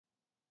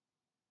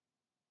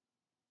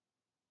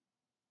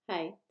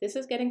Hi, this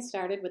is Getting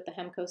Started with the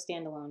Hemco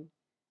Standalone.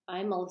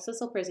 I'm Melissa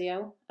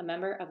Sulprizio, a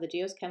member of the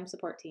GEOS-Chem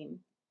support team.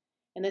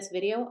 In this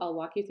video, I'll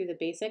walk you through the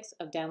basics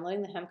of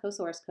downloading the Hemco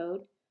source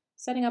code,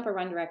 setting up a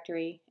run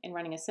directory, and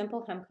running a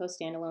simple Hemco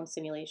standalone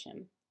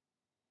simulation.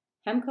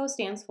 Hemco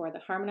stands for the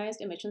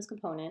Harmonized Emissions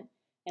Component,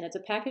 and it's a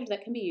package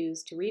that can be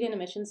used to read in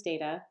emissions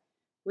data,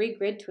 read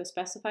grid to a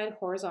specified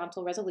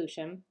horizontal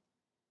resolution,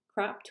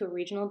 crop to a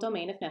regional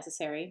domain if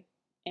necessary,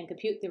 and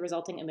compute the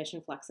resulting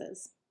emission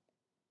fluxes.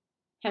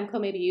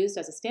 Hemco may be used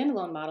as a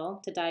standalone model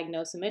to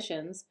diagnose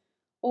emissions,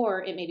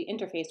 or it may be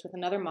interfaced with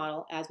another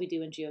model as we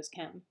do in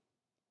GEOS-Chem.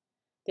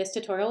 This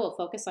tutorial will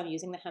focus on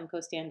using the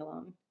Hemco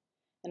standalone,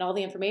 and all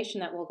the information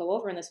that we'll go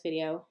over in this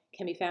video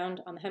can be found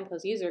on the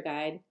Hemco's user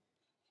guide,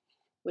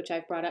 which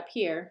I've brought up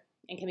here,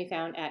 and can be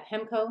found at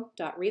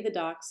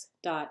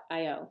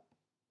hemco.readthedocs.io.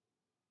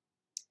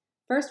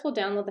 First, we'll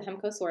download the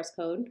Hemco source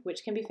code,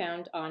 which can be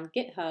found on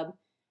GitHub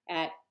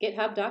at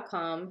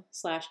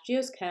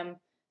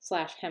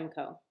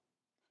github.com/geoschem/hemco.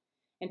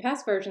 In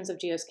past versions of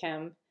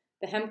GEOS-Chem,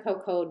 the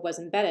Hemco code was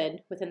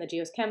embedded within the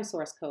GEOS-Chem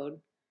source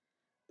code,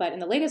 but in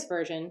the latest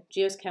version,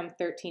 GEOS-Chem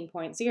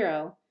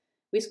 13.0,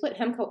 we split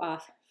Hemco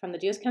off from the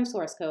GEOS-Chem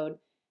source code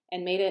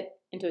and made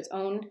it into its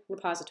own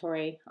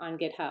repository on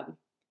GitHub.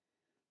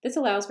 This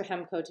allows for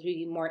Hemco to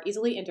be more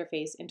easily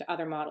interfaced into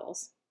other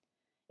models.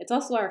 It's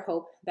also our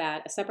hope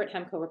that a separate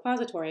Hemco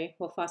repository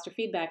will foster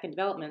feedback and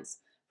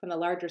developments from the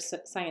larger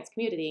science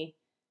community,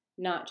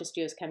 not just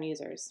GEOS-Chem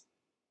users.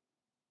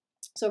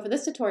 So for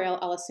this tutorial,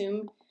 I'll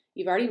assume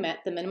you've already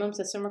met the minimum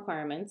system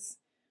requirements,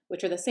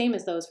 which are the same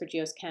as those for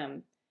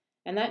GEOS-Chem,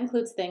 and that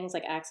includes things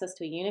like access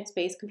to a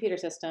Unix-based computer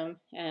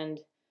system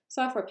and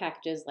software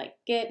packages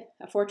like Git,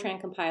 a Fortran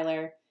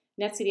compiler,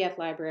 netcdf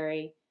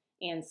library,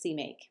 and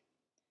CMake.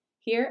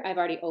 Here, I've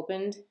already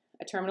opened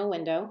a terminal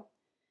window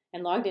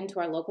and logged into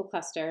our local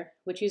cluster,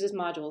 which uses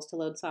modules to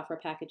load software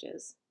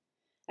packages.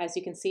 As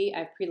you can see,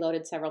 I've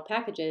preloaded several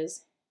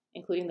packages,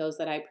 including those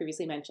that I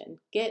previously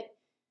mentioned: Git,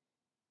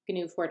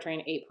 GNU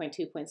Fortran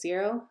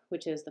 8.2.0,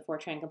 which is the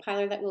Fortran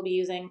compiler that we'll be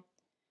using,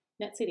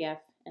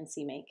 netcdf, and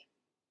CMake.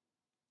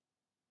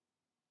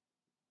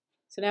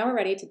 So now we're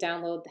ready to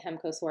download the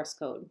Hemco source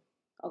code.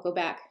 I'll go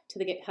back to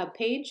the GitHub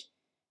page,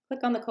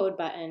 click on the code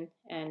button,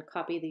 and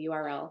copy the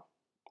URL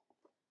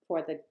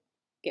for the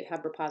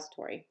GitHub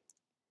repository.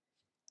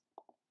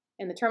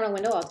 In the terminal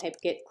window, I'll type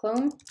git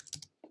clone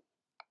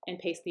and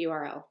paste the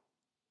URL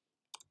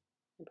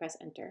and press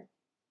enter.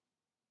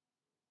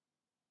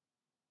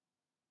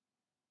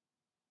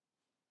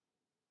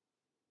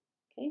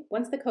 Okay,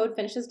 once the code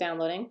finishes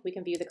downloading, we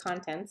can view the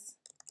contents.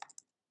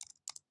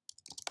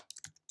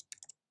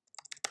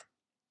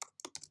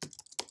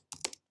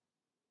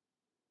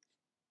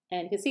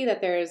 And you can see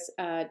that there's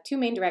two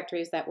main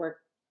directories that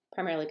we're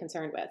primarily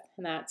concerned with,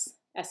 and that's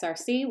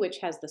SRC, which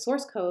has the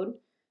source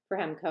code for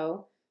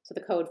Hemco, so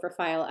the code for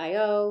file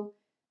I/O,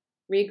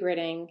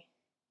 regridding,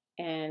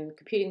 and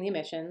computing the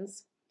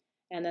emissions.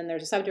 And then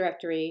there's a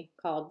subdirectory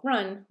called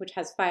run, which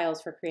has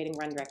files for creating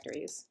run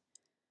directories.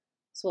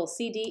 So we'll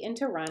cd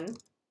into run,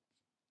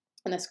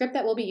 and the script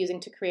that we'll be using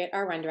to create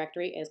our run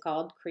directory is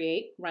called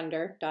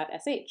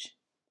create_runder.sh.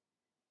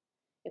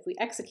 If we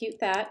execute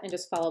that and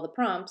just follow the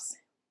prompts,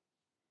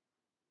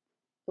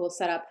 it will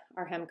set up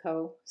our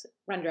Hemco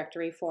run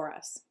directory for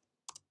us.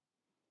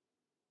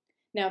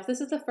 Now, if this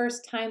is the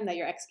first time that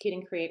you're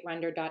executing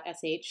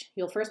create_runder.sh,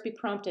 you'll first be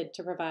prompted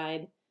to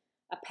provide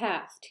a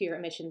path to your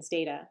emissions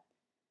data.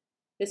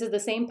 This is the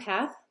same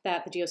path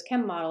that the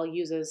GEOS-Chem model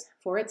uses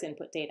for its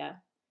input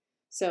data.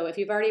 So if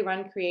you've already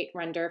run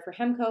create_runder for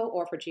Hemco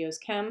or for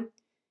GEOS-Chem,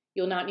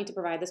 you'll not need to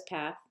provide this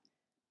path,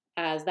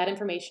 as that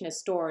information is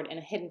stored in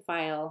a hidden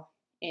file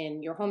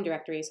in your home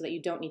directory so that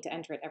you don't need to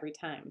enter it every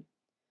time.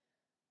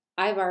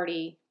 I've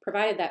already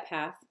provided that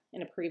path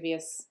in a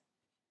previous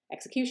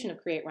execution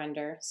of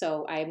create_runder,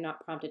 so I am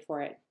not prompted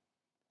for it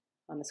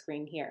on the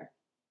screen here.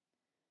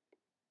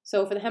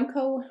 So for the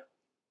Hemco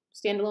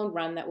standalone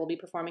run that we'll be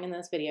performing in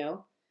this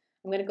video,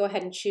 I'm going to go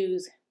ahead and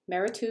choose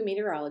Mera2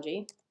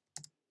 Meteorology.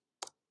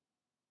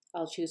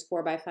 I'll choose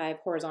 4x5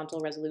 horizontal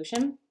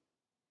resolution.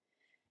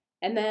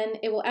 And then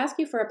it will ask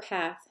you for a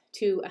path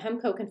to a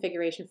Hemco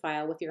configuration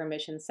file with your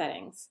emission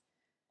settings.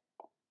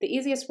 The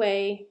easiest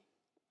way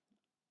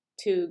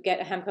to get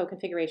a Hemco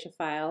configuration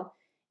file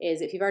is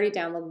if you've already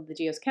downloaded the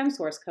GEOS-Chem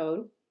source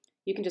code,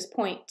 you can just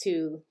point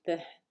to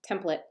the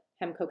template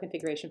Hemco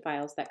configuration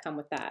files that come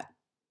with that.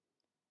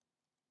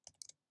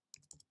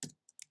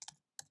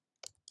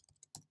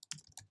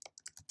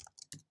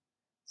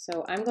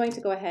 So I'm going to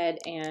go ahead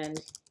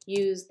and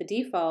use the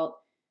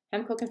default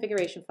Hemco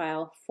configuration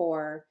file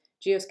for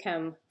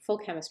GEOS-Chem full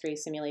chemistry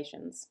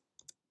simulations.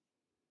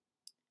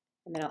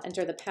 And then I'll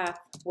enter the path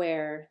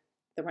where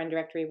the run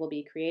directory will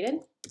be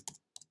created.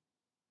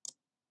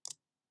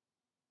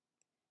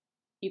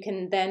 You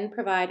can then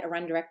provide a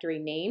run directory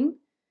name.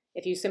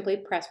 If you simply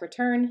press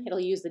return, it'll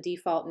use the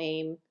default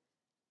name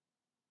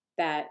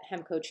that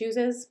Hemco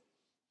chooses.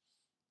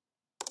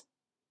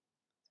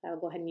 So I'll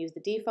go ahead and use the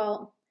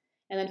default.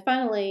 And then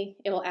finally,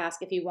 it will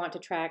ask if you want to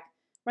track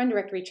run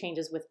directory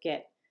changes with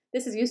Git.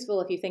 This is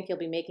useful if you think you'll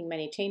be making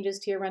many changes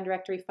to your run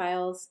directory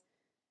files,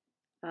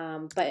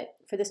 but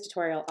for this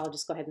tutorial, I'll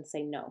just go ahead and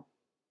say no.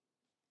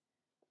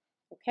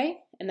 Okay,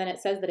 and then it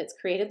says that it's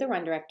created the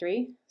run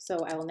directory,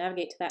 so I will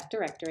navigate to that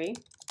directory.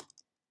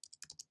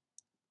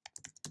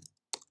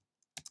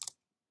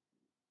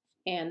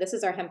 And this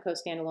is our Hemco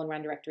standalone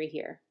run directory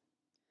here.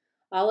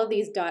 All of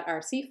these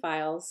 .rc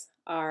files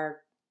are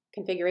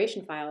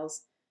configuration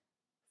files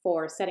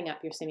for setting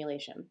up your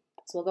simulation.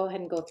 So we'll go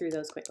ahead and go through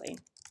those quickly.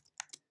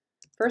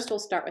 First, we'll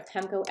start with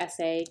Hemco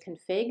SA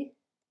config.sh,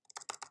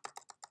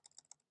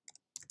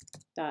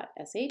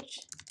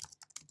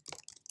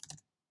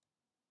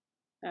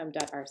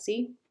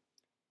 .rc,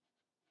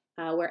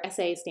 where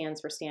SA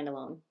stands for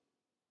standalone.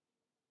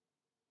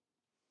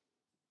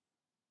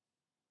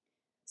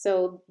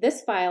 So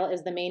this file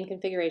is the main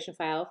configuration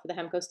file for the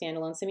Hemco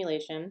standalone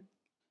simulation,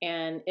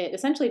 and it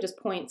essentially just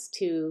points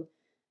to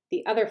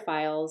the other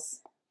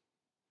files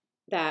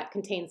that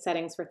contain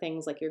settings for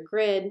things like your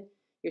grid,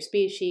 your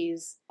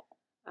species,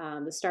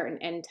 the start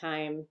and end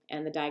time,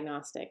 and the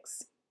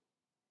diagnostics.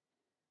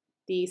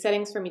 The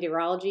settings for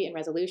meteorology and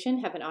resolution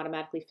have been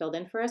automatically filled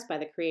in for us by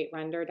the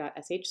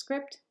create_render.sh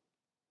script.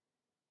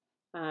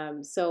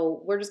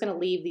 So we're just going to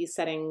leave these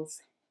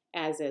settings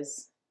as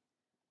is.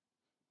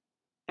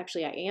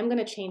 Actually, I am going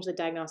to change the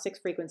diagnostics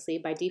frequency.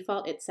 By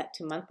default, it's set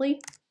to monthly.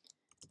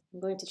 I'm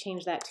going to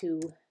change that to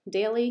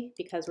daily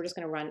because we're just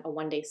going to run a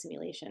one-day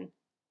simulation.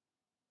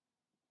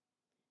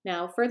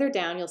 Now, further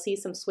down, you'll see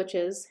some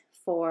switches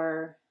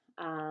for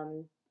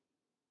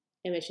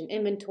emission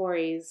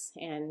inventories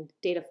and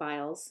data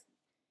files.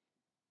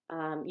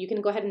 You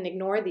can go ahead and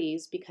ignore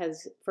these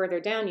because further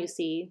down you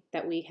see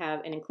that we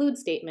have an include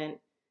statement,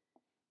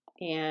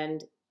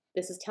 and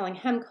this is telling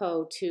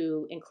Hemco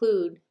to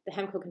include the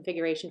Hemco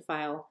configuration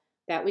file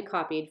that we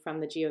copied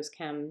from the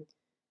GEOS-Chem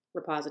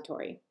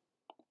repository.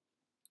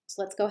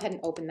 So let's go ahead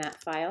and open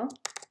that file.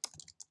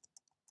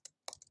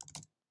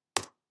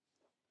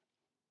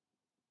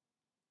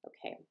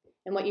 Okay,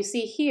 and what you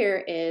see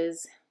here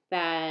is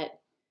that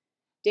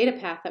data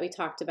path that we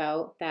talked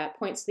about that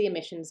points to the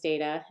emissions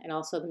data and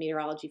also the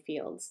meteorology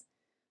fields.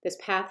 This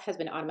path has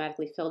been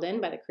automatically filled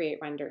in by the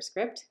create_render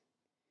script.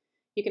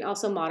 You can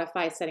also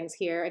modify settings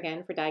here,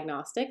 again, for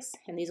diagnostics,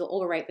 and these will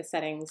overwrite the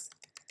settings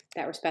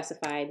that were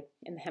specified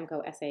in the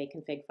Hemco SA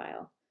config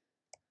file.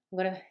 I'm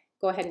going to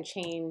go ahead and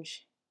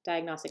change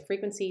diagnostic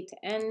frequency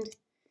to end,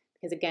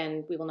 because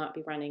again, we will not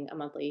be running a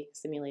monthly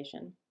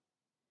simulation.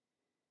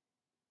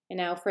 And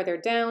now further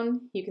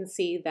down, you can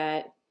see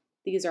that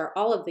these are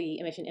all of the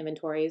emission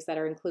inventories that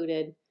are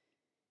included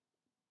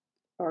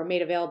or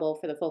made available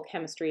for the full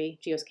chemistry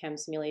GEOS-Chem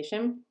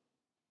simulation.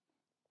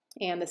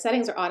 And the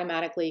settings are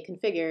automatically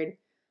configured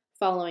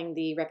following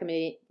the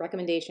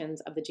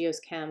recommendations of the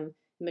GEOS-Chem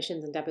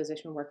Emissions and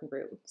Deposition Working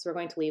Group. So we're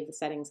going to leave the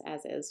settings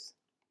as is.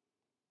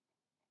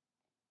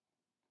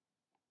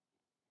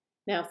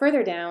 Now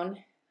further down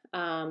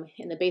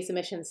in the base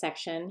emissions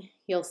section,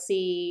 you'll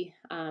see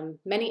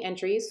many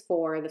entries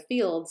for the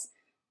fields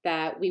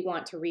that we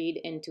want to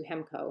read into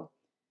Hemco.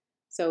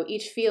 So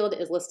each field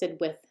is listed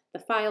with the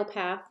file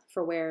path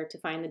for where to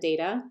find the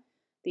data,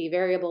 the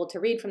variable to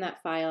read from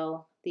that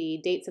file, the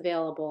dates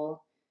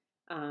available,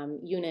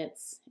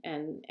 units,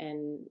 and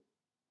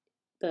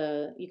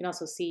you can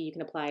also see you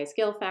can apply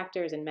scale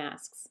factors and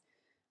masks.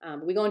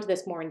 We go into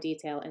this more in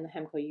detail in the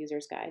Hemco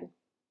User's Guide.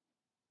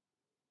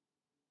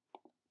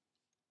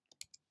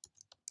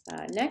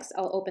 Next,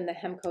 I'll open the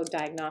Hemcode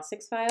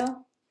Diagnostics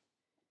file.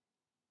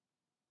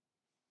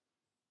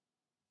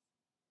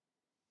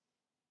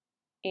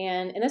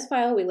 And in this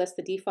file, we list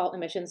the default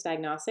emissions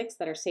diagnostics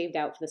that are saved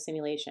out for the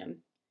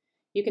simulation.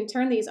 You can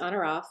turn these on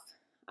or off,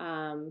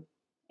 and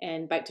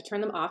to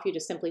turn them off, you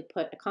just simply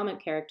put a comment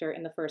character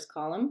in the first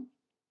column.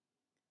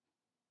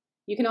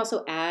 You can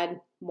also add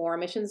more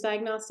emissions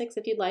diagnostics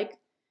if you'd like.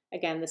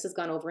 Again, this is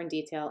gone over in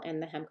detail in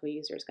the Hemco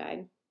User's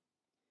Guide.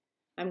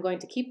 I'm going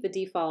to keep the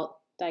default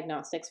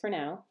diagnostics for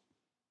now.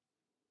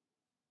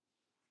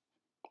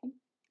 Okay.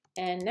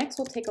 And next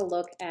we'll take a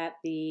look at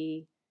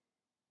the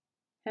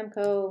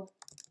Hemco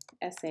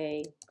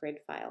SA grid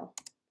file.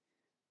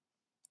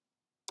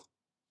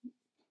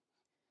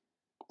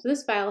 So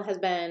this file has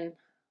been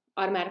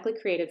automatically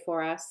created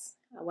for us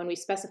when we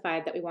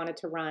specified that we wanted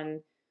to run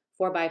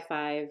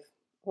 4x5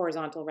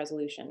 horizontal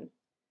resolution.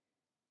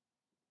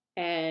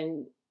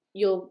 And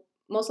you'll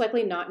most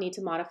likely not need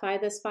to modify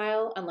this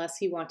file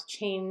unless you want to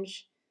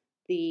change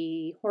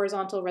the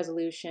horizontal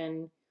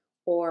resolution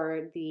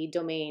or the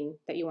domain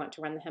that you want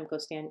to run the Hemco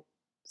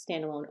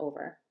standalone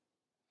over.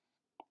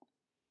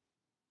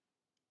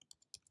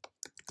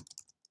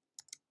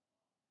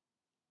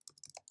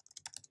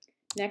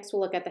 Next,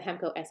 we'll look at the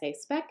Hemco SA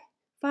spec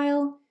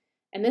file,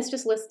 and this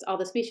just lists all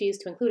the species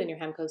to include in your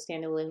Hemco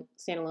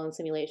standalone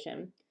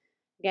simulation.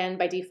 Again,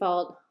 by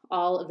default,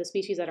 all of the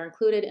species that are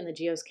included in the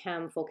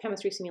GEOS-Chem full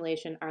chemistry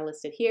simulation are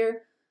listed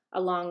here,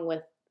 along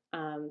with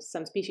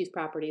some species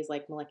properties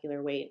like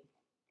molecular weight.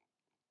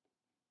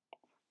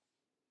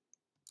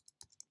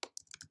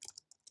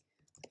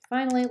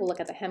 Finally, we'll look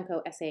at the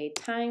Hemco SA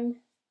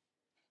time.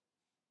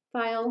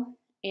 file,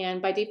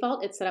 and by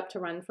default it's set up to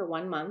run for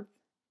 1 month.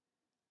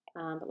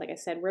 But like I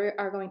said, we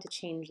are going to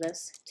change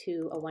this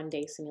to a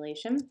 1-day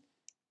simulation.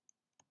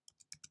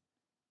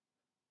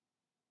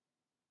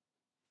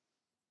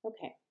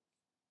 Okay.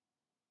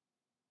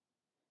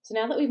 So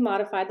now that we've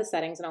modified the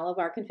settings in all of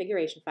our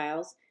configuration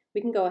files, we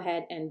can go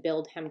ahead and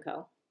build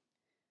Hemco.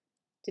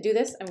 To do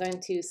this, I'm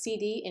going to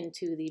cd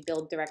into the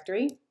build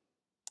directory.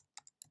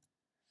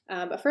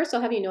 But first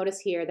I'll have you notice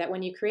here that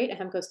when you create a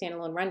Hemco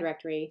standalone run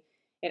directory,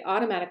 it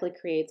automatically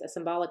creates a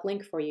symbolic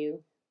link for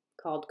you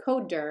called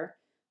code_dir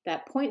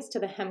that points to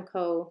the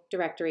Hemco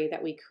directory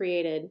that we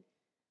created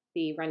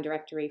the run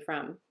directory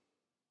from.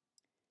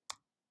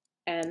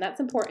 And that's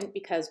important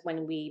because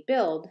when we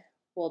build,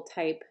 we'll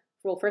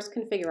first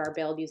configure our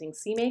build using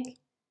CMake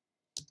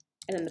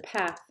and then the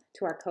path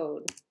to our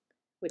code,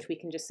 which we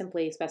can just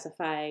simply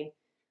specify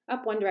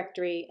up one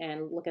directory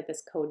and look at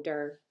this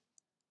code_dir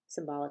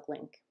symbolic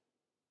link.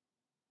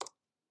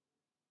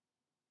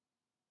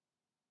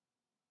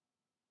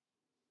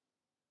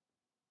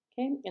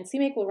 Okay, and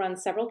CMake will run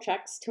several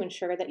checks to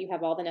ensure that you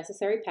have all the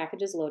necessary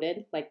packages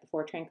loaded, like the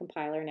Fortran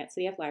compiler and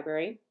netcdf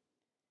library.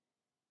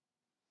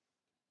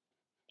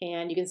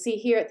 And you can see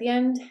here at the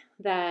end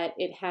that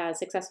it has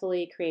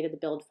successfully created the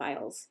build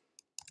files,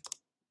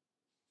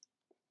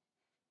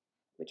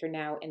 which are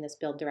now in this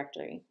build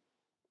directory.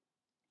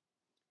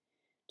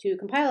 To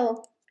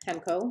compile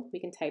Hemco, we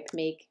can type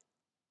make-j,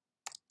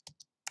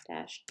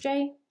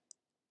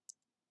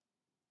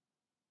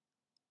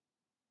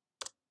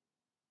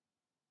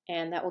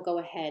 and that will go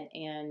ahead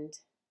and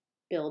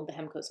build the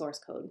Hemco source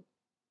code.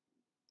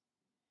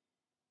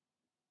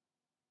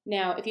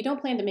 Now, if you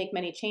don't plan to make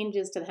many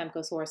changes to the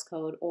Hemco source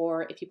code,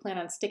 or if you plan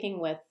on sticking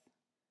with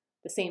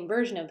the same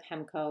version of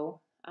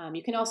Hemco,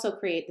 you can also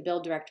create the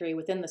build directory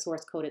within the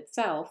source code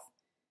itself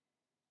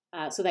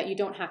so that you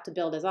don't have to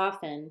build as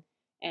often,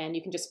 and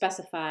you can just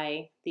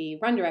specify the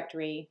run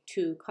directory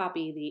to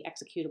copy the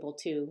executable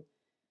to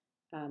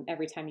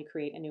every time you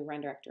create a new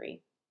run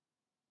directory.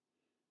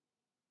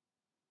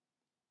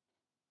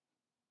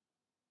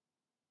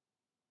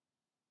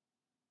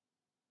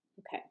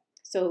 Okay,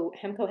 so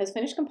Hemco has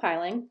finished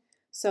compiling,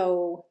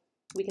 so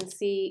we can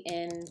see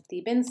in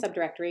the bin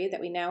subdirectory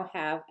that we now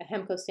have a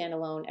Hemco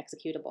standalone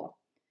executable.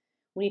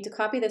 We need to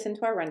copy this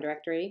into our run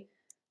directory,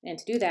 and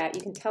to do that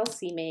you can tell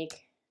CMake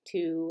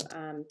to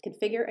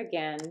configure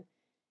again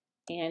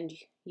and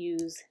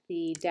use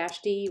the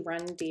 -d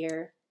run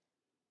dir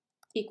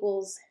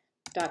equals ...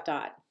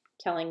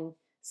 telling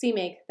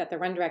CMake that the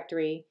run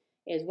directory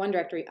is one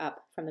directory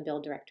up from the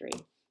build directory.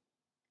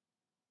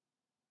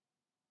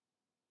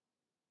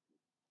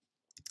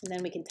 And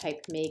then we can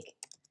type make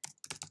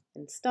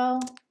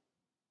install,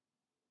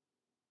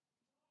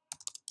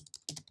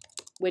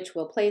 which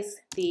will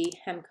place the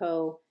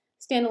Hemco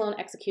standalone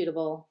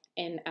executable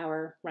in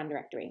our run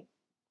directory.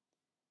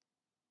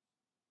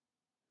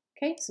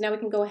 Okay, so now we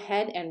can go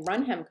ahead and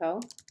run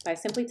Hemco by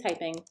simply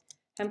typing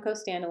Hemco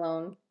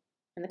standalone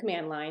in the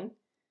command line.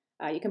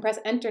 You can press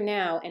enter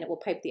now and it will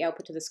pipe the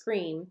output to the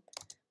screen,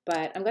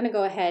 but I'm going to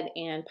go ahead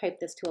and pipe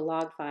this to a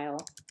log file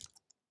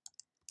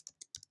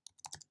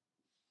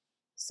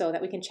so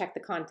that we can check the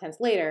contents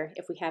later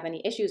if we have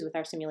any issues with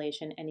our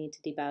simulation and need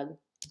to debug.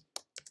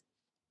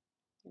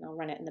 And I'll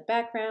run it in the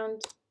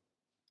background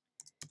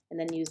and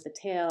then use the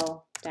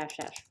tail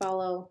 --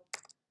 follow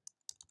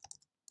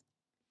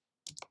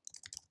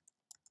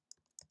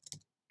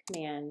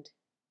command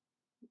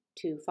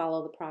to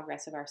follow the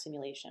progress of our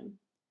simulation.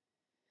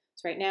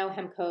 So right now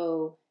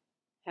Hemco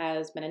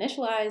has been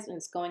initialized and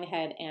it's going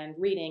ahead and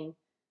reading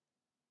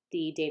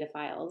the data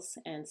files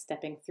and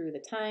stepping through the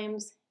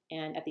times,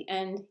 and at the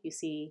end you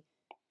see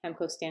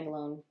Hemco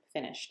standalone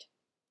finished.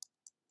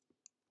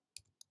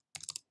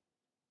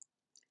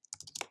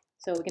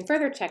 So we can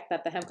further check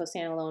that the Hemco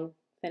standalone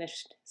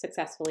finished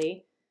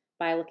successfully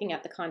by looking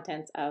at the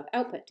contents of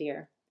output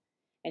dir.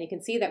 And you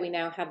can see that we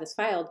now have this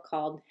file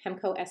called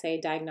Hemco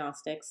SA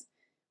Diagnostics,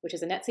 which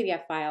is a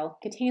netcdf file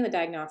containing the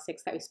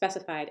diagnostics that we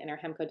specified in our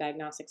Hemco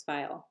Diagnostics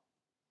file.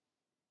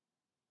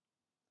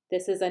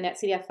 This is a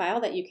netcdf file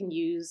that you can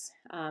use,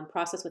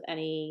 process with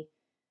any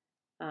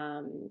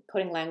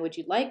coding language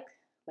you'd like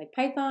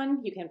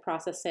Python. You can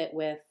process it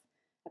with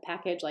a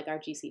package like our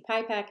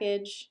GCPy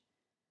package.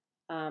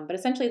 But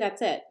essentially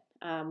that's it.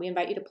 We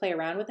invite you to play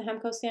around with the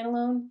Hemco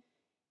standalone,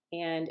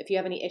 and if you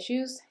have any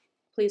issues,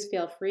 please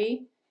feel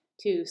free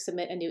to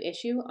submit a new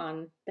issue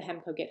on the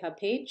Hemco GitHub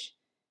page.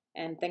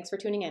 And thanks for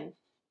tuning in.